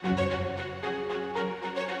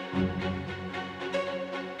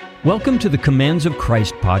Welcome to the Commands of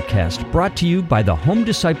Christ podcast, brought to you by the Home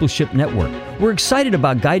Discipleship Network. We're excited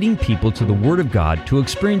about guiding people to the Word of God to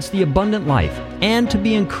experience the abundant life and to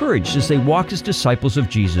be encouraged as they walk as disciples of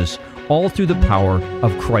Jesus, all through the power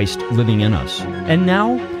of Christ living in us. And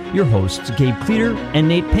now, your hosts, Gabe Cleater and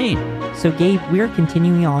Nate Payne. So Gabe, we are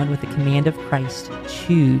continuing on with the command of Christ,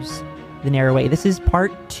 choose the narrow way. This is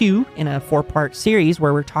part 2 in a 4-part series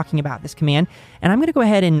where we're talking about this command. And I'm going to go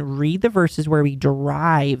ahead and read the verses where we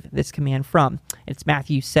derive this command from. It's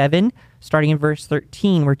Matthew 7, starting in verse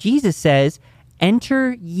 13, where Jesus says,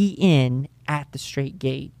 "Enter ye in at the strait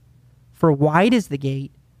gate. For wide is the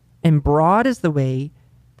gate, and broad is the way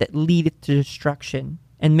that leadeth to destruction,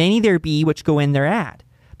 and many there be which go in thereat.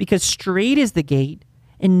 Because strait is the gate,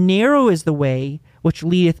 and narrow is the way which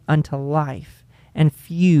leadeth unto life, and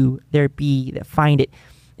few there be that find it."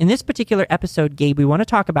 In this particular episode, Gabe, we want to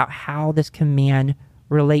talk about how this command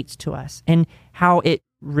relates to us and how it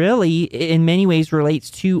really, in many ways, relates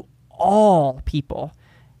to all people.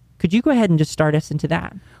 Could you go ahead and just start us into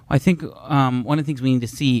that? Well, I think one of the things we need to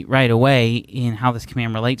see right away in how this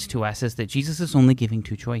command relates to us is that Jesus is only giving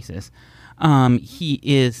 2 choices.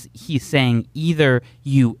 He's saying either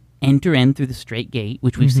you enter in through the strait gate,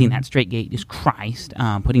 which we've seen that strait gate is Christ,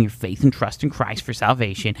 putting your faith and trust in Christ for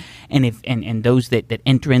salvation. And those that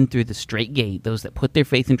enter in through the strait gate, those that put their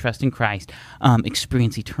faith and trust in Christ,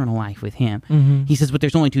 experience eternal life with Him. He says, but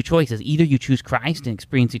there's only 2 choices. Either you choose Christ and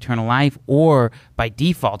experience eternal life, or by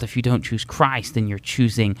default, if you don't choose Christ, then you're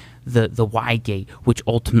choosing the wide gate, which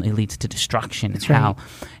ultimately leads to destruction and hell.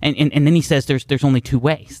 And then he says there's only 2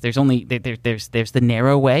 ways. There's the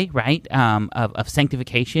narrow way, right, of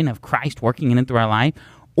sanctification, of Christ working in and through our life,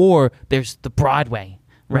 or there's the broad way,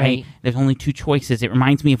 right? There's only 2 choices. It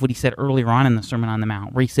reminds me of what he said earlier on in the Sermon on the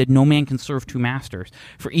Mount, where he said, "No man can serve 2 masters,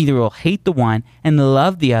 for either he will hate the one and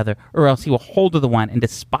love the other, or else he will hold to the one and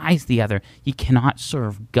despise the other. You cannot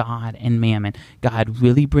serve God and mammon." God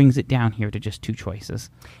really brings it down here to just 2 choices.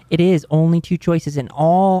 It is only 2 choices, and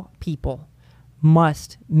all people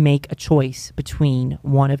must make a choice between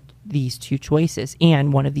one of these 2 choices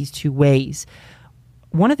and one of these 2 ways.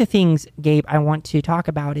 One of the things, Gabe, I want to talk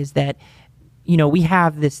about is that, we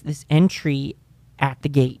have this entry at the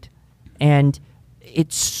gate, and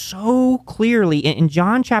it's so clearly in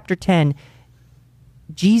John chapter 10,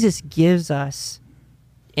 Jesus gives us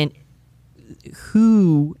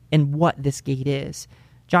who and what this gate is.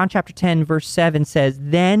 John chapter 10, verse 7 says,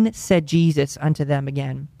 "Then said Jesus unto them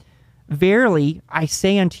again, Verily I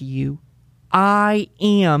say unto you, I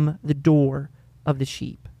am the door of the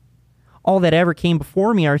sheep. All that ever came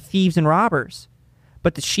before me are thieves and robbers,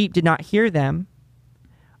 but the sheep did not hear them.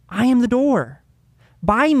 I am the door.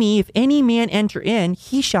 By me, if any man enter in,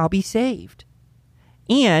 he shall be saved,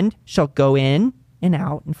 and shall go in and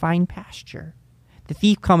out and find pasture. The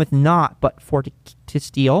thief cometh not but for to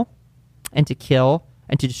steal, and to kill,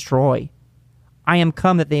 and to destroy. I am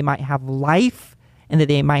come that they might have life, and that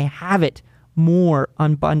they might have it more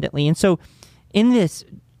abundantly." And so in these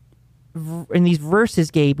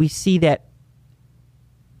verses, Gabe, we see that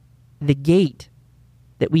the gate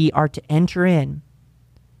that we are to enter in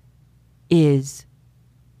is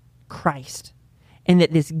Christ. And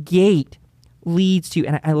that this gate leads to,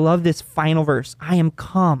 and I love this final verse, "I am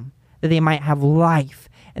come that they might have life,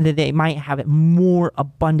 and that they might have it more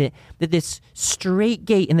abundant." That this straight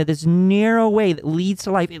gate and that this narrow way that leads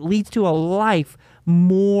to life, it leads to a life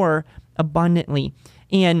more abundantly.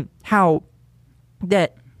 And how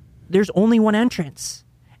that there's only one entrance,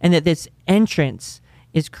 and that this entrance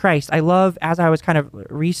is Christ. I love, as I was kind of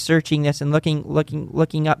researching this and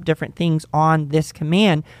looking up different things on this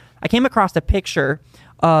command, I came across a picture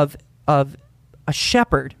of a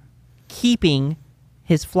shepherd keeping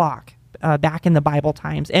his flock back in the Bible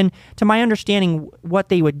times. And to my understanding, what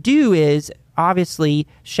they would do is, obviously,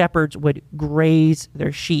 shepherds would graze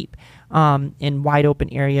their sheep in wide open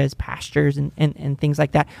areas, pastures, and things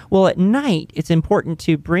like that. Well, at night, it's important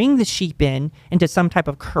to bring the sheep into some type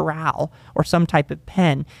of corral or some type of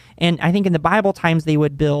pen. And I think in the Bible times, they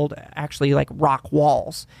would build actually like rock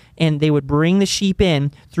walls, and they would bring the sheep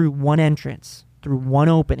in through one entrance, through one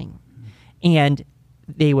opening. And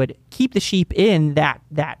they would keep the sheep in that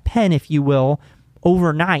pen, if you will,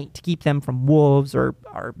 overnight to keep them from wolves or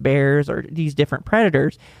bears or these different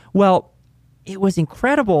predators. Well, it was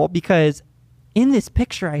incredible because in this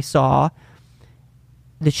picture I saw,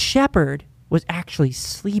 the shepherd was actually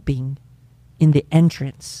sleeping in the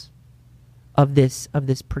entrance of this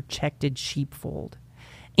protected sheepfold.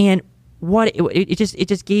 And what it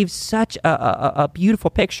just gave such a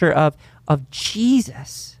beautiful picture of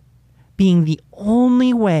Jesus being the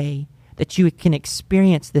only way that you can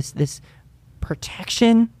experience this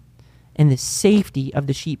protection, and the safety of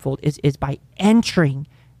the sheepfold is by entering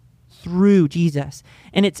through Jesus.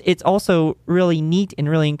 And it's also really neat and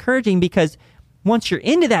really encouraging, because once you're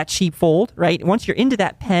into that sheepfold, right? Once you're into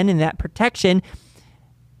that pen and that protection,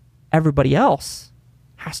 everybody else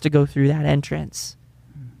has to go through that entrance.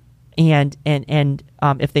 And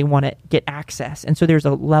if they want to get access. And so there's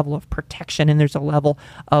a level of protection, and there's a level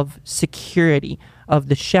of security of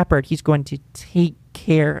the shepherd. He's going to take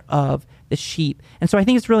care of the sheep. And so I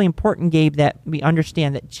think it's really important, Gabe, that we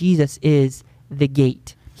understand that Jesus is the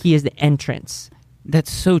gate. He is the entrance.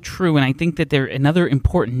 That's so true, and I think that another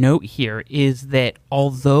important note here is that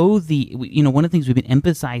although one of the things we've been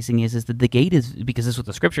emphasizing is that the gate is, because this is what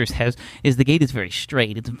the scripture says, is the gate is very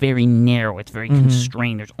straight, it's very narrow, it's very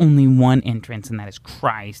constrained. There's only one entrance, and that is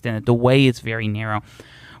Christ, and that the way is very narrow.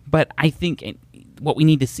 But I think what we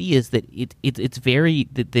need to see is that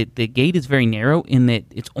the gate is very narrow in that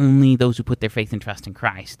it's only those who put their faith and trust in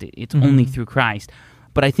Christ. It's only through Christ.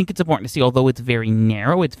 But I think it's important to see, although it's very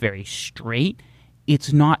narrow, it's very straight,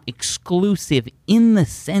 it's not exclusive in the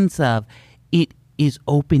sense of it is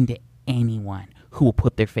open to anyone who will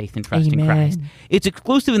put their faith and trust in Christ. It's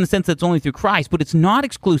exclusive in the sense that it's only through Christ, but it's not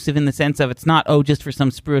exclusive in the sense of it's not, just for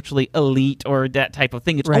some spiritually elite or that type of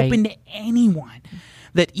thing. It's open to anyone.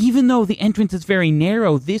 That even though the entrance is very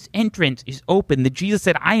narrow, this entrance is open. That Jesus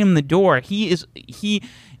said, I am the door. He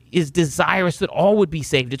is desirous that all would be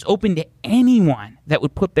saved. It's open to anyone that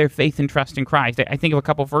would put their faith and trust in Christ. I think of a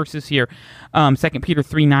couple verses here. 2 Peter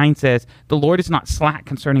 3:9 says, the Lord is not slack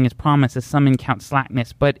concerning his promise, as some men count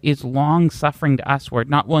slackness, but is long-suffering to usward,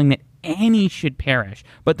 not willing that any should perish,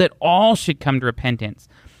 but that all should come to repentance.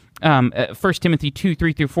 1 Timothy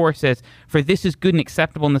 2:3-4 says, for this is good and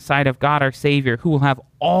acceptable in the sight of God our Savior, who will have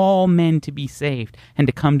all men to be saved and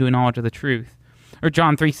to come to a knowledge of the truth. Or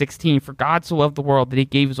John 3:16, for God so loved the world that he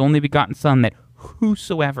gave his only begotten Son, that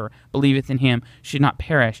whosoever believeth in him should not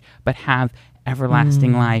perish, but have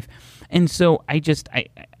everlasting life. And so I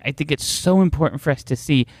think it's so important for us to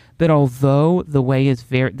see that although the way is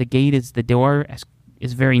the gate is the door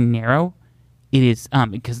is very narrow, it is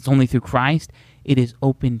because it's only through Christ, it is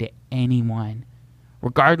open to anyone.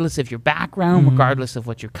 Regardless of your background, regardless of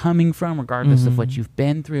what you're coming from, regardless of what you've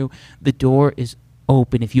been through, the door is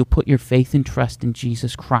open. If you'll put your faith and trust in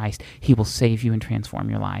Jesus Christ, he will save you and transform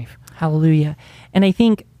your life. Hallelujah. And I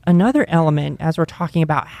think another element, as we're talking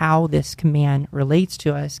about how this command relates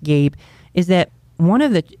to us, Gabe, is that one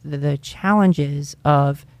of the challenges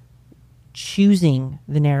of choosing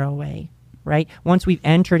the narrow way, right? Once we've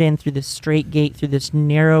entered in through this straight gate, through this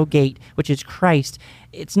narrow gate, which is Christ,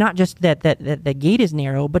 it's not just that the gate is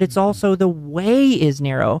narrow, but it's also the way is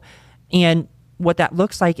narrow. And what that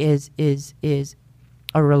looks like is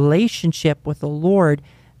a relationship with the Lord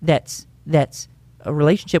that's a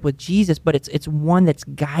relationship with Jesus, but it's one that's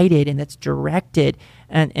guided and that's directed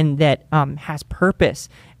and that has purpose.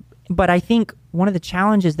 But I think one of the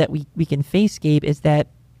challenges that we can face, Gabe, is that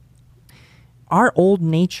our old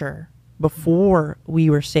nature before we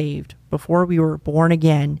were saved, before we were born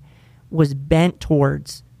again, was bent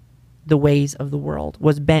towards the ways of the world,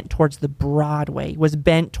 was bent towards the broad way,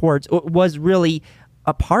 was really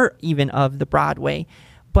a part even of the broad way.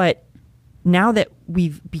 But now that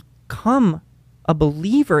we've become a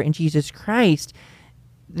believer in Jesus Christ,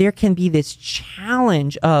 there can be this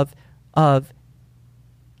challenge of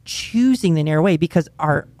choosing the narrow way, because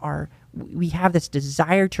we have this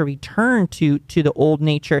desire to return to the old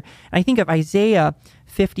nature. And I think of Isaiah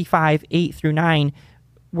 55:8-9,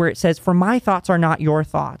 where it says, for my thoughts are not your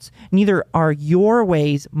thoughts, neither are your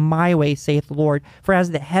ways my ways, saith the Lord. For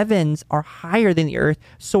as the heavens are higher than the earth,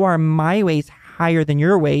 so are my ways higher than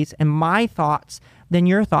your ways, and my thoughts than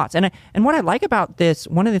your thoughts. And what I like about this,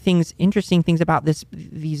 one of the interesting things about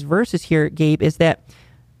these verses here, Gabe, is that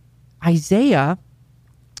Isaiah,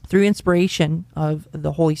 through inspiration of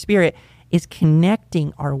the Holy Spirit, is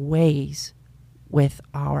connecting our ways with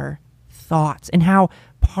our thoughts, and how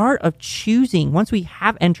part of choosing, once we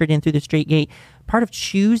have entered in through the straight gate, part of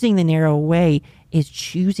choosing the narrow way is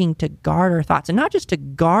choosing to guard our thoughts. And not just to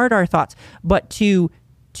guard our thoughts, but to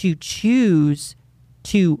choose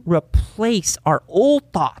to replace our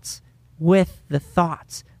old thoughts with the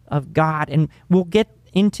thoughts of God. And we'll get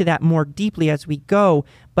into that more deeply as we go,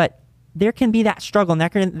 but there can be that struggle, and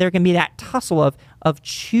there can be that tussle of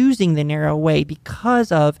choosing the narrow way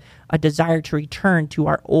because of a desire to return to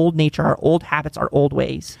our old nature, our old habits, our old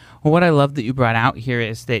ways. Well, what I love that you brought out here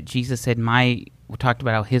is that Jesus said, my we talked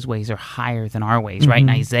about how his ways are higher than our ways, right? In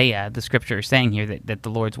Isaiah, the scripture is saying here that the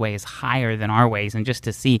Lord's way is higher than our ways. And just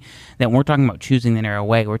to see that when we're talking about choosing the narrow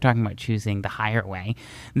way, we're talking about choosing the higher way,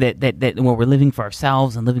 that where we're living for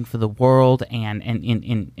ourselves and living for the world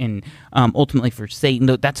and ultimately for Satan,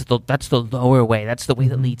 that's the lower way. That's the way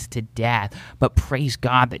that leads to death. But praise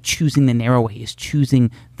God that choosing the narrow way is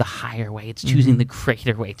choosing the higher way. It's choosing the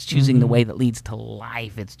greater way. It's choosing the way that leads to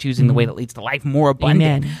life. It's choosing the way that leads to life more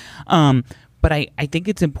abundant. But I think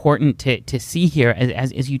it's important to see here,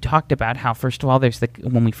 as you talked about, how first of all, there's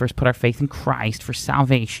when we first put our faith in Christ for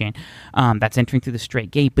salvation, that's entering through the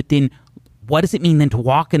straight gate. But then, what does it mean then to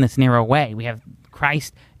walk in this narrow way? We have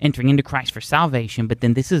Christ, entering into Christ for salvation, but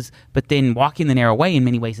then walking the narrow way in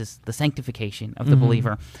many ways is the sanctification of the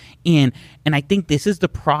believer. And I think this is the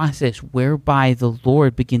process whereby the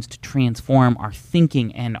Lord begins to transform our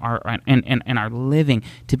thinking and our living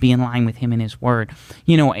to be in line with Him and His Word.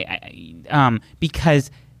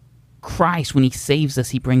 Because Christ, when He saves us,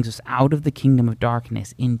 He brings us out of the kingdom of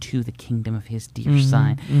darkness into the kingdom of His dear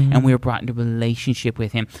Son, and we are brought into relationship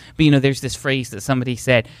with Him. But there's this phrase that somebody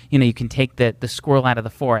said, you can take the squirrel out of the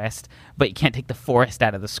forest, but you can't take the forest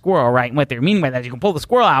out of the squirrel, right? And what they're meaning by that is you can pull the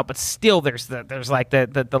squirrel out, but still there's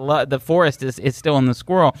the forest is still in the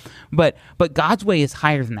squirrel. But God's way is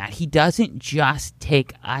higher than that. He doesn't just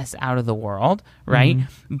take us out of the world, right?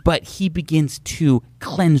 But He begins to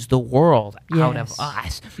cleanse the world out of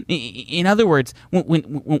us. In other words,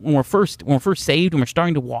 when we're first saved, when we're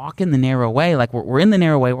starting to walk in the narrow way, like we're in the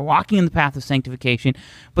narrow way, we're walking in the path of sanctification,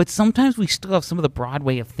 but sometimes we still have some of the broad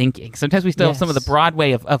way of thinking. Sometimes we still have some of the broad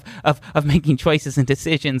way of making choices and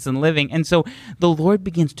decisions and living. And so the Lord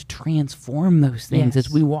begins to transform those things as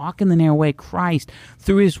we walk in the narrow way. Christ,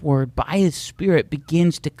 through His Word, by His Spirit,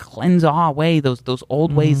 begins to cleanse away those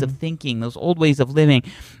old ways of thinking, those old ways of living.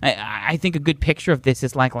 I think a good picture of this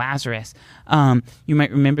is like Lazarus. You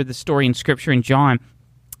might remember the story in Scripture in John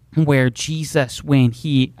where Jesus, when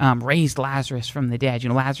He raised Lazarus from the dead,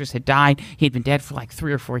 Lazarus had died. He had been dead for like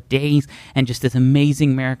 3 or 4 days, and just this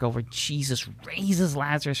amazing miracle where Jesus raises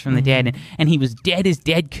Lazarus from the dead, and he was dead as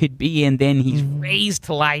dead could be, and then he's raised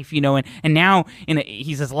to life, and now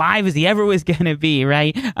he's as alive as he ever was going to be,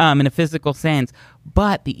 right, in a physical sense.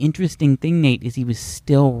 But the interesting thing, Nate, is he was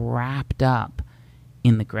still wrapped up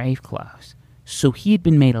in the grave clothes. So he had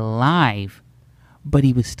been made alive, but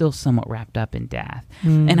he was still somewhat wrapped up in death.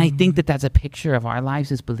 And I think that that's a picture of our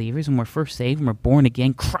lives as believers. When we're first saved, when we're born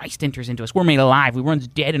again, Christ enters into us. We're made alive. We were once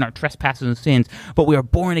dead in our trespasses and sins, but we are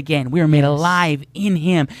born again. We are made alive in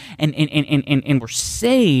Him, and we're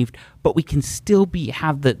saved, but we can still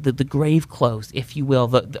have the grave clothes, if you will,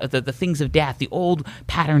 the things of death, the old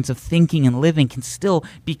patterns of thinking and living can still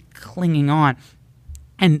be clinging on.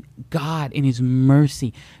 And God, in His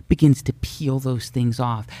mercy, begins to peel those things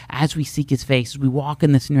off. As we seek His face, as we walk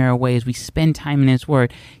in this narrow way, as we spend time in His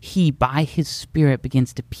Word, He, by His Spirit,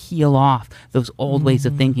 begins to peel off those old ways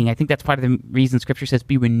of thinking. I think that's part of the reason Scripture says,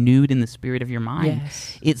 be renewed in the spirit of your mind.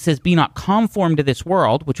 It says, be not conformed to this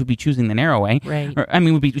world, which would be choosing the narrow way. Which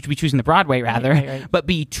would be choosing the broad way, rather. But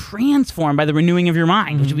be transformed by the renewing of your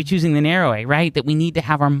mind, which would be choosing the narrow way, right? That we need to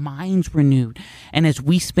have our minds renewed. And as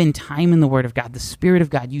we spend time in the Word of God, the Spirit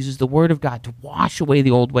of God uses the Word of God to wash away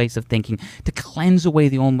the old ways of thinking, to cleanse away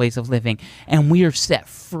the old ways of living, and we are set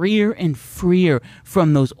freer and freer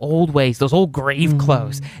from those old ways, those old grave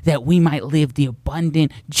clothes, that we might live the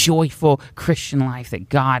abundant, joyful Christian life that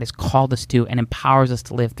God has called us to and empowers us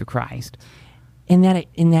to live through Christ. And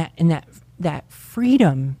that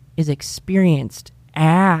freedom is experienced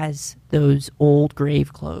as those old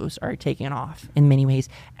grave clothes are taken off in many ways,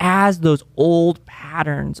 as those old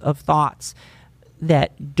patterns of thoughts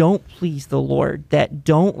that don't please the Lord, that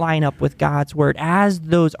don't line up with God's Word, as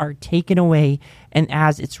those are taken away and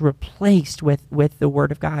as it's replaced with the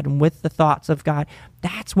Word of God and with the thoughts of God,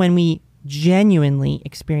 that's when we genuinely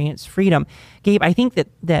experience freedom. Gabe, I think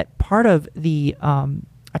that part of the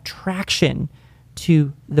attraction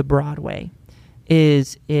to the Broadway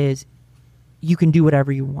is you can do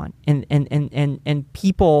whatever you want, and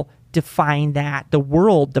people define that, the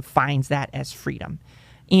world defines that as freedom.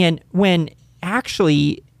 And when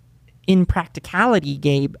actually, in practicality,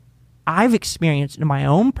 Gabe, I've experienced in my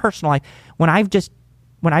own personal life when I've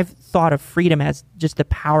thought of freedom as just the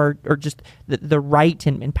power or just the right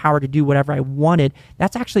and power to do whatever I wanted,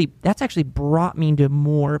 that's actually brought me into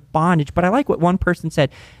more bondage. But I like what one person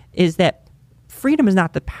said, is that freedom is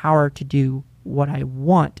not the power to do what I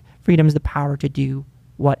want. Freedom is the power to do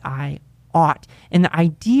what I ought. And the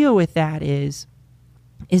idea with that is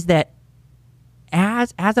that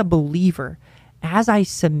as a believer, as I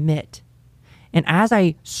submit and as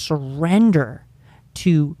I surrender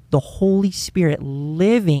to the Holy Spirit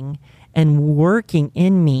living and working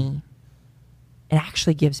in me, it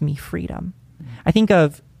actually gives me freedom. I think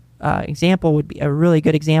of example would be a really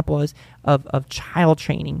good example is of child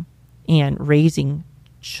training and raising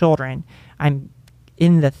children. I'm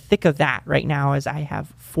in the thick of that right now as I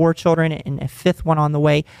have 4 children and a 5th one on the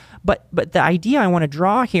way. But the idea I want to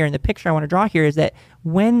draw here and the picture I want to draw here is that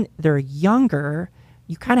when they're younger,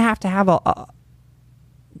 you kind of have to have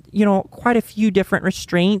quite a few different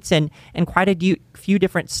restraints and quite a few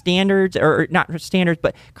different standards, or not standards,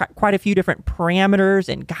 but quite a few different parameters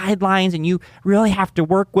and guidelines, and you really have to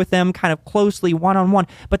work with them kind of closely one-on-one.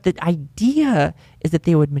 But the idea is that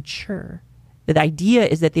they would mature. The idea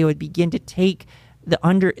is that they would begin to take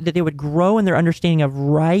that they would grow in their understanding of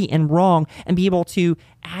right and wrong and be able to,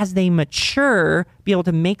 as they mature, be able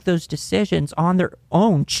to make those decisions on their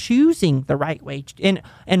own, choosing the right way.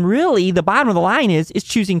 And really, the bottom of the line is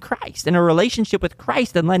choosing Christ and a relationship with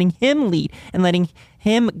Christ and letting Him lead and letting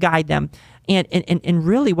Him guide them. And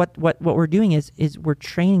really what we're doing is we're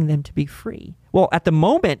training them to be free. Well, at the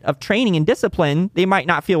moment of training and discipline, they might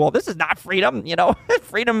not feel, well, this is not freedom.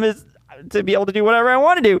 Freedom is to be able to do whatever I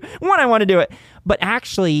want to do when I want to do it. But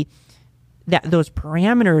actually, those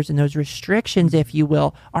parameters and those restrictions, if you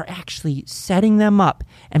will, are actually setting them up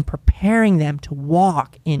and preparing them to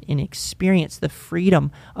walk in and experience the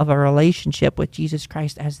freedom of a relationship with Jesus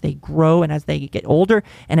Christ as they grow and as they get older,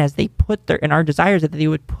 and as they and our desire is that they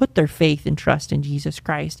would put their faith and trust in Jesus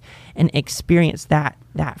Christ and experience that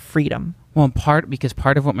freedom. Well, because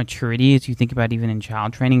part of what maturity is, you think about even in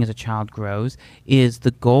child training as a child grows, is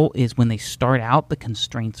the goal is when they start out, the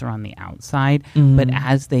constraints are on the outside, but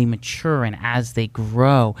as they mature and as they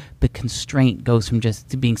grow, the constraint goes from just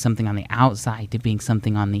to being something on the outside to being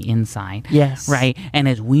something on the inside. Yes. Right? And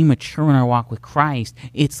as we mature in our walk with Christ,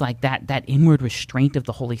 it's like that inward restraint of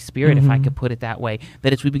the Holy Spirit, if I could put it that way,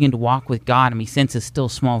 that as we begin to walk with God and we sense His still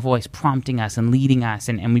small voice prompting us and leading us,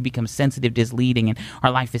 and we become sensitive to His leading, and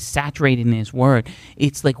our life is saturated in His Word,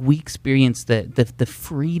 it's like we experience the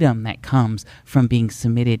freedom that comes from being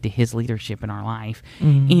submitted to His leadership in our life.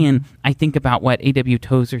 And I think about what A.W.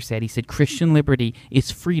 Tozer said. He said, Christian liberty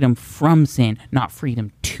is freedom from sin, not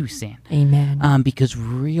freedom to sin. Amen. Because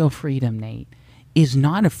real freedom, Nate, is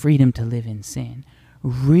not a freedom to live in sin.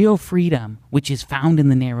 Real freedom, which is found in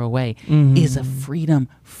the narrow way, is a freedom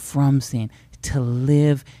from sin, to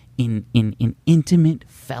live in intimate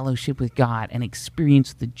fellowship with God and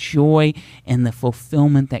experience the joy and the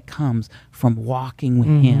fulfillment that comes from walking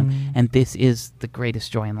with Him. And this is the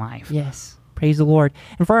greatest joy in life. Yes. Praise the Lord.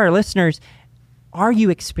 And for our listeners, are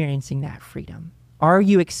you experiencing that freedom? Are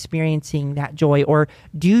you experiencing that joy? Or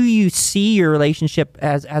do you see your relationship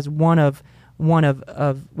as one of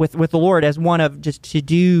with the Lord as one of just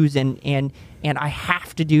to-dos and I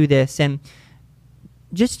have to do this? And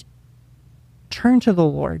just turn to the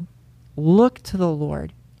Lord. Look to the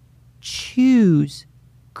Lord. Choose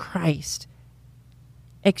Christ.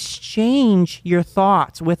 Exchange your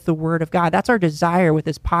thoughts with the Word of God. That's our desire with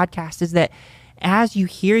this podcast, is that as you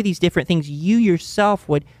hear these different things, you yourself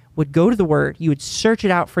would go to the Word, you would search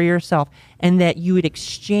it out for yourself, and that you would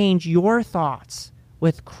exchange your thoughts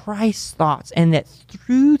with Christ's thoughts, and that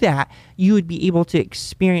through that you would be able to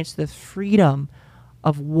experience the freedom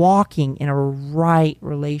of walking in a right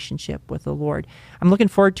relationship with the Lord. I'm looking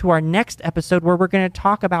forward to our next episode where we're going to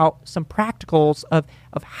talk about some practicals of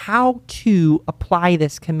how to apply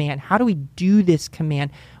this command. How do we do this command?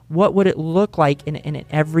 What would it look like in an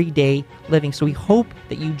everyday living? So we hope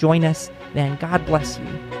that you join us then. God bless you.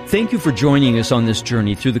 Thank you for joining us on this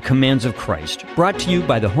journey through the commands of Christ, brought to you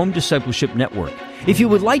by the Home Discipleship Network. If you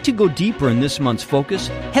would like to go deeper in this month's focus,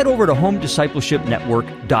 head over to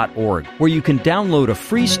homediscipleshipnetwork.org, where you can download a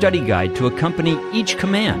free study guide to accompany each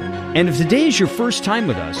command. And if today is your first time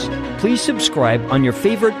with us, please subscribe on your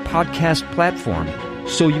favorite podcast platform,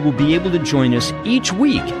 so you will be able to join us each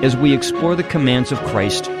week as we explore the commands of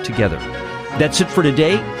Christ together. That's it for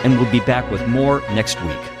today, and we'll be back with more next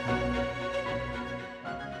week.